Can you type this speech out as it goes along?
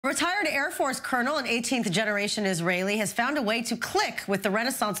Retired Air Force colonel and 18th generation Israeli has found a way to click with the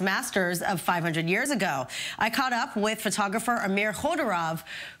Renaissance masters of 500 years ago. I caught up with photographer Amir Chodorov,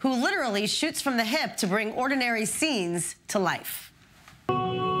 who literally shoots from the hip to bring ordinary scenes to life.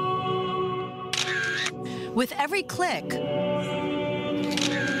 With every click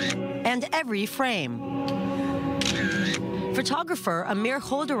and every frame, photographer Amir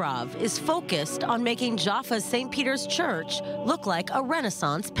Chodorov is focused on making Jaffa's St. Peter's Church look like a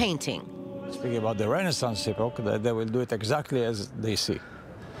Renaissance painting. Speaking about the Renaissance epoch, they will do it exactly as they see.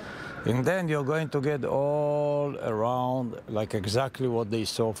 And then you're going to get all around like exactly what they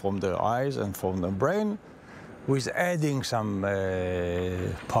saw from their eyes and from the brain, with adding some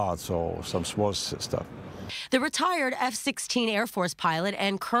parts or some small stuff. The retired F-16 Air Force pilot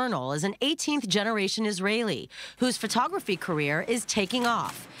and colonel is an 18th generation Israeli whose photography career is taking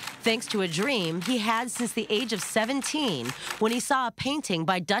off, thanks to a dream he had since the age of 17 when he saw a painting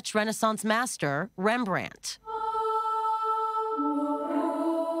by Dutch Renaissance master Rembrandt.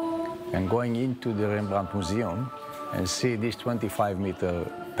 And going into the Rembrandt Museum and see this 25-meter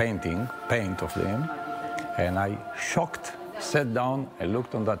paint of him, and I shocked, sat down and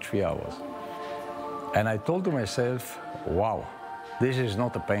looked on that 3 hours. And I told to myself, wow, this is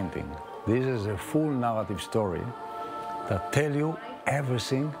not a painting. This is a full narrative story that tells you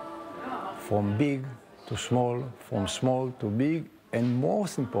everything from big to small, from small to big, and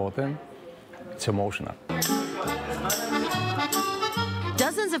most important, it's emotional.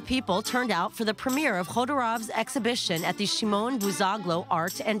 Dozens of people turned out for the premiere of Chodorov's exhibition at the Shimon Buzaglo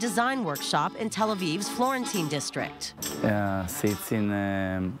Art and Design Workshop in Tel Aviv's Florentine district. Sits in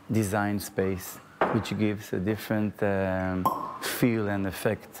a design space, which gives a different feel and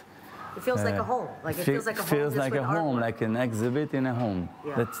effect. It feels like a home. Like it feels like a home. Feels like a home, like an exhibit in a home.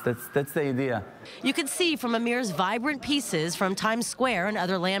 Yeah. That's the idea. You can see from Amir's vibrant pieces from Times Square and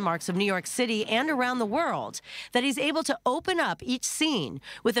other landmarks of New York City and around the world that he's able to open up each scene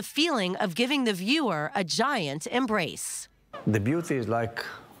with a feeling of giving the viewer a giant embrace. The beauty is like,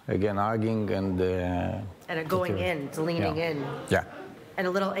 again, hugging and going in, it's leaning in. Yeah. And a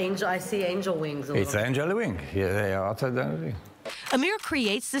little angel, I see angel wings. It's angel wing. Yeah, they are outside the wing. Amir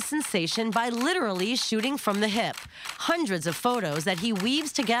creates this sensation by literally shooting from the hip. Hundreds of photos that he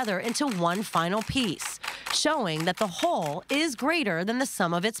weaves together into one final piece, showing that the whole is greater than the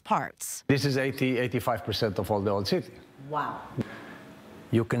sum of its parts. This is 85% of all the old city. Wow.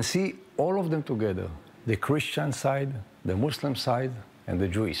 You can see all of them together. The Christian side, the Muslim side, and the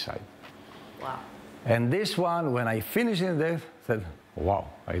Jewish side. Wow. And this one, when I finished in there, said, wow,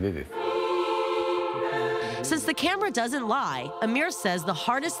 I did it. Since the camera doesn't lie, Amir says the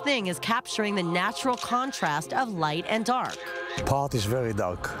hardest thing is capturing the natural contrast of light and dark. Part is very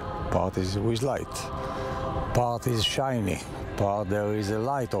dark, part is with light, part is shiny, part there is a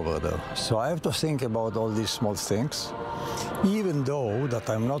light over there. So I have to think about all these small things, even though that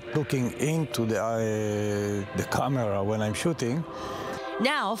I'm not looking into the camera when I'm shooting.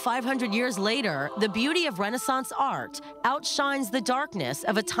 Now, 500 years later, the beauty of Renaissance art outshines the darkness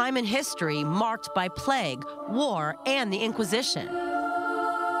of a time in history marked by plague, war, and the Inquisition.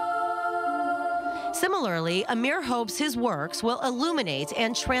 Similarly, Amir hopes his works will illuminate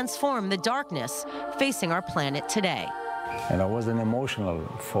and transform the darkness facing our planet today. And I wasn't emotional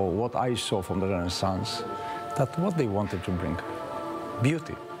for what I saw from the Renaissance, that what they wanted to bring,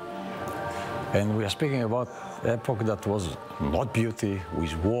 beauty. And we are speaking about an epoch that was not beauty,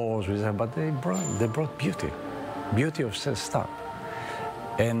 with wars, but they brought beauty. Beauty of stuff.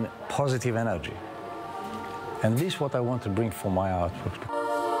 And positive energy. And this is what I want to bring for my artwork.